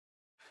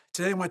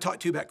Today I want to talk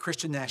to you about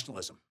Christian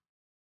nationalism.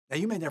 Now,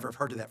 you may never have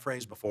heard of that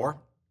phrase before,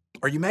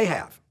 or you may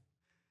have,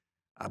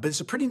 but it's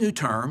a pretty new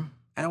term,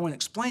 and I want to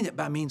explain it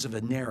by means of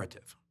a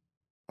narrative.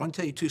 I want to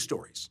tell you two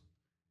stories,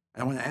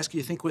 and I want to ask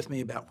you to think with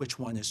me about which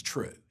one is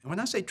true. And when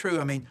I say true,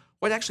 I mean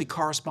what actually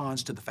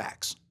corresponds to the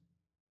facts,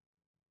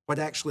 what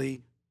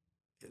actually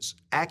is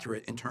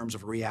accurate in terms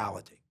of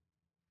reality.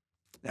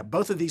 Now,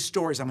 both of these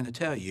stories I'm going to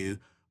tell you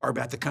are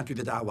about the country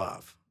that I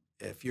love.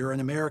 If you're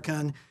an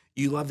American,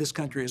 you love this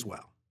country as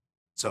well.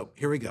 So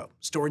here we go.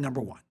 Story number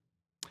one.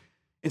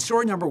 In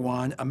story number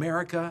one,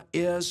 America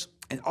is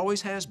and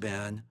always has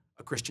been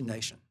a Christian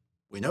nation.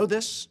 We know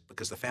this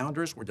because the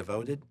founders were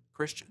devoted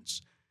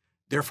Christians.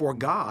 Therefore,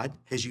 God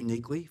has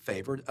uniquely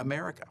favored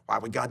America. Why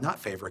would God not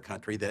favor a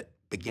country that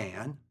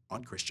began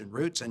on Christian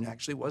roots and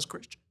actually was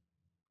Christian?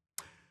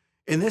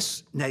 In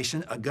this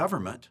nation, a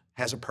government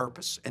has a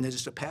purpose, and it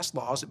is to pass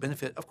laws that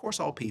benefit, of course,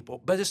 all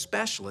people, but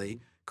especially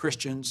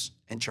Christians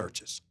and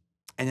churches.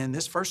 And in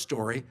this first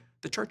story,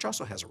 the church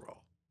also has a role.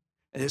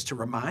 It is to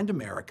remind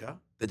America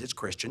that it's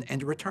Christian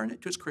and to return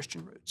it to its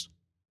Christian roots.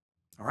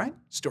 All right,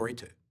 story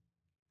two.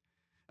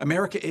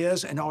 America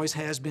is and always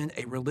has been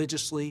a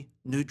religiously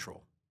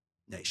neutral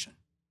nation.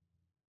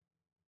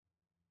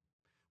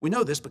 We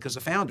know this because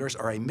the founders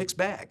are a mixed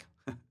bag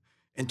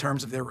in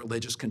terms of their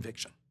religious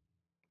conviction.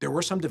 There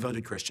were some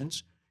devoted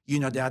Christians. You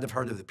no doubt have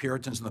heard of the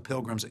Puritans and the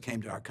Pilgrims that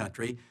came to our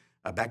country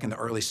back in the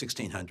early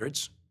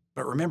 1600s.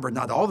 But remember,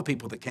 not all the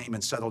people that came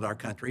and settled our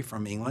country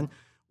from England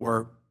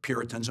were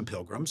Puritans and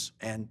Pilgrims,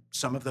 and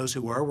some of those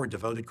who were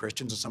devoted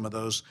Christians, and some of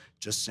those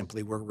just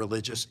simply were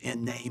religious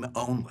in name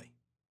only,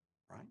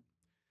 right?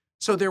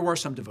 So there were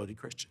some devoted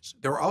Christians.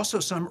 There were also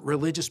some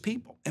religious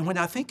people. And when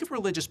I think of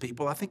religious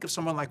people, I think of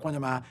someone like one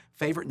of my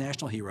favorite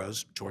national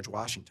heroes, George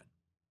Washington.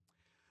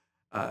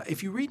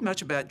 If you read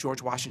much about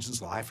George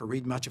Washington's life or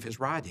read much of his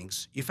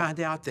writings, you find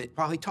out that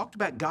while he talked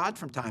about God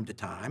from time to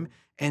time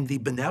and the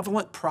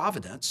benevolent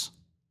providence,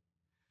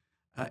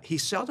 he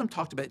seldom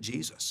talked about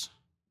Jesus,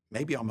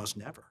 maybe almost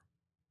never.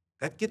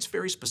 That gets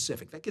very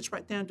specific. That gets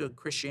right down to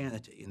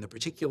Christianity and the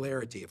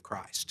particularity of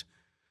Christ.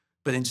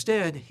 But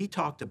instead, he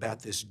talked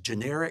about this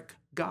generic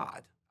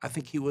God. I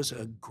think he was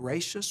a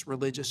gracious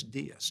religious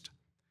deist.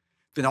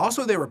 Then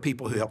also there were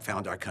people who helped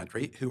found our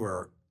country who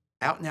were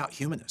out-and-out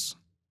humanists.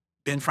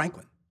 Ben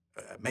Franklin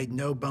made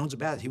no bones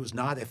about it. He was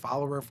not a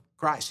follower of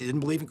Christ. He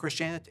didn't believe in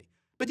Christianity,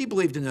 but he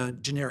believed in a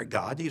generic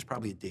God. He was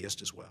probably a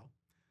deist as well.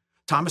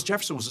 Thomas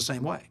Jefferson was the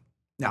same way.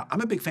 Now, I'm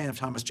a big fan of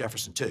Thomas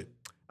Jefferson too.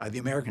 The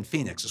American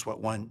Phoenix is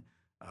what one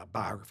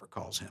biographer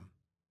calls him.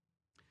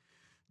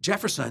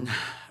 Jefferson,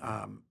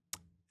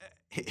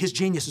 his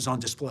genius is on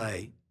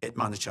display at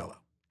Monticello.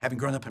 Having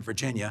grown up in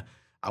Virginia,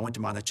 I went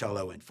to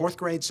Monticello in 4th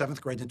grade,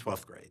 7th grade, and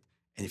 12th grade.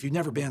 And if you've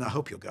never been, I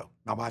hope you'll go.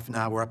 My wife and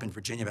I were up in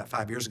Virginia about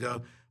 5 years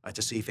ago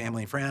to see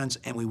family and friends,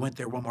 and we went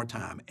there one more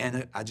time.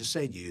 And I just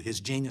say to you, his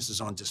genius is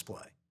on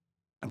display.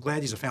 I'm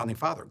glad he's a founding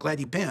father. Glad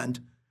he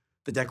penned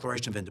the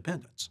Declaration of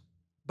Independence.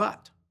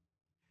 But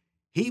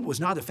he was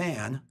not a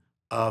fan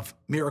of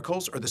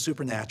miracles or the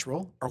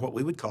supernatural or what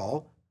we would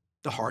call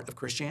the heart of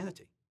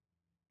Christianity,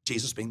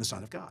 Jesus being the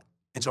Son of God.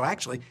 And so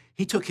actually,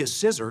 he took his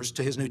scissors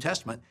to his New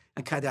Testament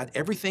and cut out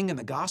everything in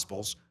the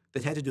Gospels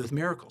that had to do with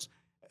miracles.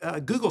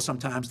 Google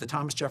sometimes the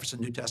Thomas Jefferson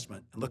New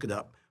Testament and look it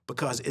up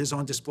because it is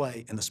on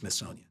display in the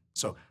Smithsonian.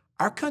 So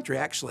our country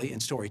actually, in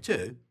story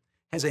two,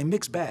 has a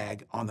mixed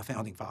bag on the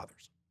founding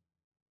fathers.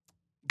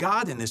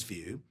 God, in this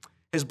view,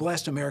 has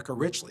blessed America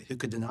richly. Who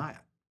could deny it?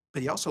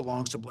 But he also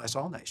longs to bless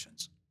all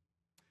nations.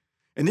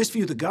 In this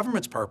view, the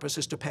government's purpose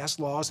is to pass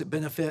laws that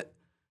benefit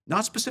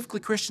not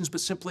specifically Christians,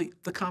 but simply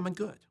the common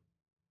good.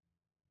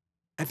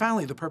 And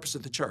finally, the purpose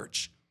of the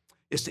church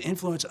is to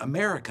influence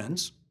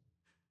Americans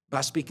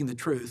by speaking the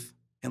truth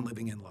and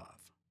living in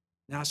love.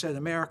 Now, I said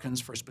Americans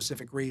for a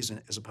specific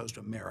reason as opposed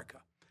to America.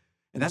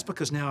 And that's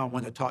because now I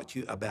want to talk to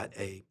you about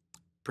a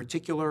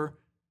particular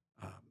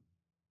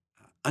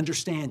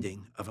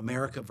understanding of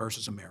America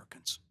versus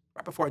Americans.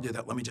 Right before I do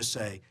that, let me just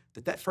say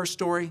that that first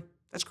story,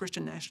 that's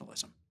Christian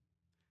nationalism.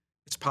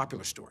 It's a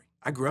popular story.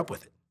 I grew up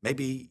with it.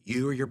 Maybe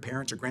you or your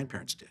parents or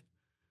grandparents did.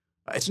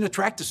 It's an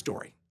attractive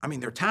story. I mean,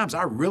 there are times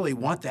I really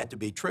want that to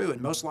be true,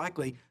 and most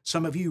likely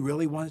some of you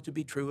really want it to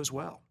be true as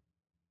well.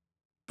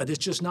 But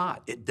it's just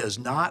not. It does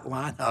not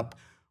line up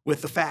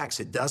with the facts.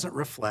 It doesn't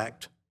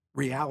reflect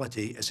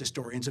reality as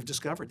historians have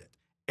discovered it.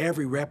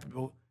 Every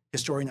reputable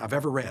historian I've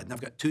ever read, and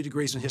I've got 2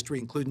 degrees in history,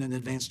 including an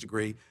advanced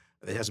degree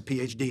that has a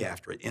PhD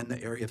after it in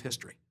the area of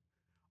history.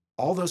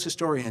 All those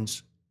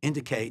historians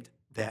indicate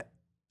that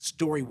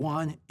story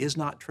 1 is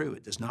not true.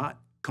 It does not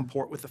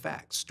comport with the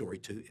facts. Story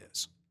 2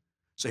 is.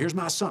 So here's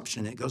my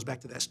assumption, and it goes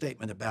back to that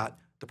statement about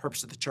the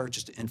purpose of the church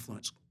is to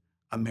influence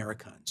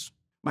Americans.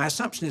 My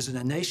assumption is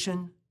that a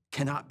nation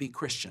cannot be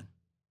Christian.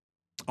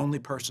 Only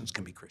persons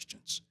can be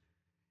Christians.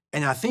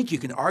 And I think you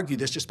can argue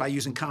this just by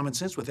using common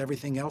sense with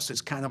everything else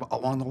that's kind of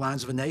along the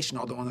lines of a nation,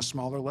 although on a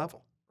smaller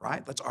level,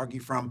 right? Let's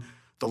argue from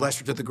the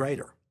lesser to the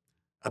greater.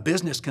 A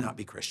business cannot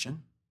be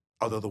Christian,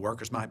 although the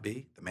workers might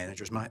be, the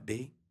managers might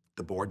be,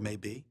 the board may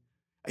be.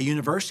 A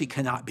university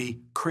cannot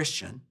be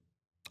Christian,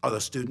 although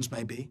students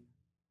may be,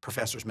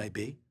 professors may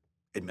be,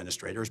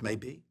 administrators may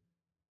be.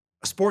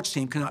 A sports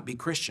team cannot be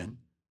Christian,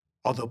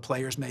 although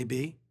players may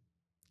be,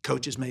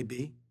 coaches may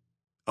be,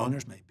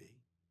 owners may be.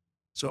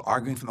 So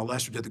arguing from the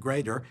lesser to the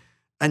greater,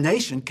 a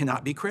nation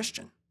cannot be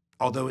Christian,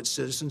 although its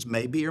citizens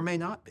may be or may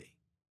not be,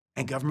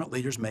 and government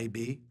leaders may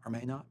be or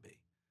may not be.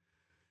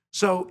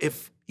 So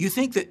if you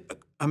think that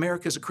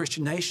America is a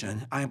Christian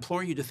nation, I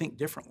implore you to think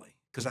differently,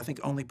 because I think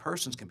only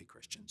persons can be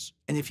Christians.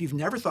 And if you've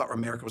never thought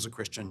America was a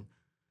Christian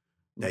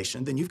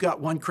nation, then you've got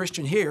one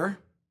Christian here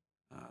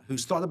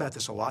who's thought about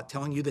this a lot,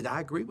 telling you that I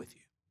agree with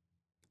you.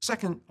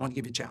 Second, I want to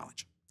give you a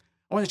challenge.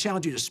 I want to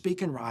challenge you to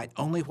speak and write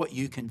only what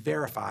you can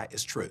verify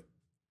is true.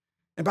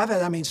 And by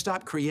that, I mean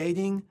stop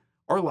creating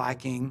or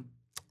liking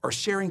or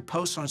sharing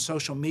posts on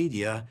social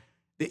media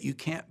that you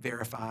can't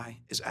verify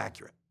is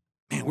accurate.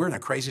 Man, we're in a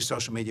crazy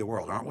social media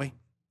world, aren't we?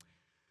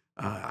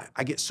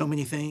 I get so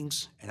many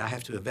things, and I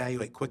have to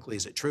evaluate quickly,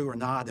 is it true or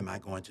not? Am I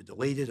going to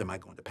delete it? Am I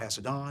going to pass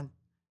it on?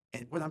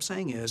 And what I'm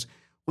saying is,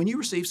 when you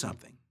receive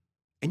something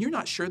and you're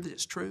not sure that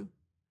it's true,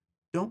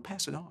 don't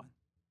pass it on.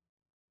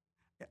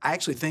 I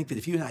actually think that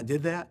if you and I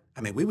did that,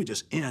 we would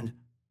just end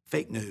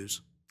fake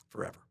news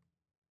forever.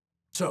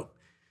 So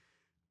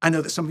I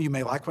know that some of you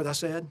may like what I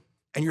said,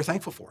 and you're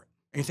thankful for it.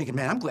 And you're thinking,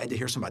 man, I'm glad to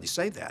hear somebody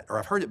say that, or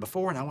I've heard it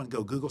before and I want to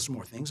go Google some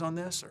more things on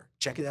this, or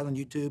check it out on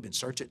YouTube and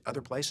search it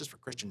other places for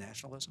Christian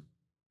nationalism.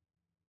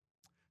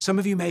 Some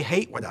of you may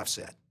hate what I've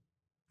said.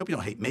 Hope you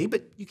don't hate me,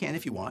 but you can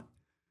if you want.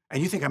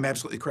 And you think I'm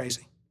absolutely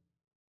crazy.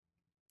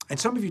 And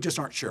some of you just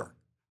aren't sure.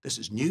 This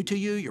is new to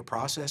you, you're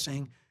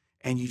processing,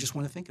 and you just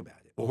want to think about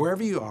it. Well,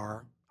 wherever you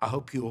are, I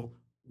hope you'll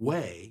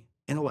weigh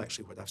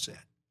intellectually what I've said.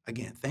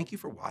 Again, thank you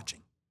for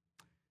watching.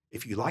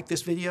 If you like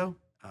this video,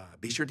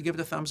 be sure to give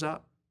it a thumbs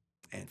up.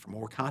 And for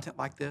more content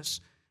like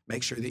this,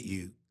 make sure that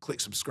you click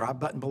subscribe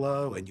button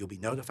below and you'll be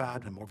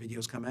notified when more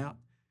videos come out.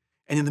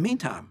 And in the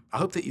meantime, I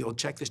hope that you'll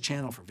check this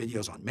channel for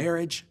videos on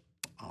marriage,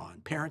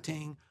 on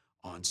parenting,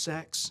 on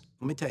sex.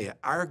 Let me tell you,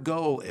 our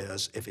goal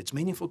is, if it's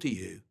meaningful to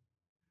you,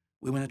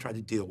 we want to try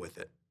to deal with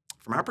it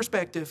from our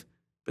perspective,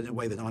 but in a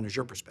way that honors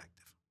your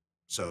perspective.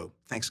 So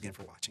thanks again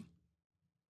for watching.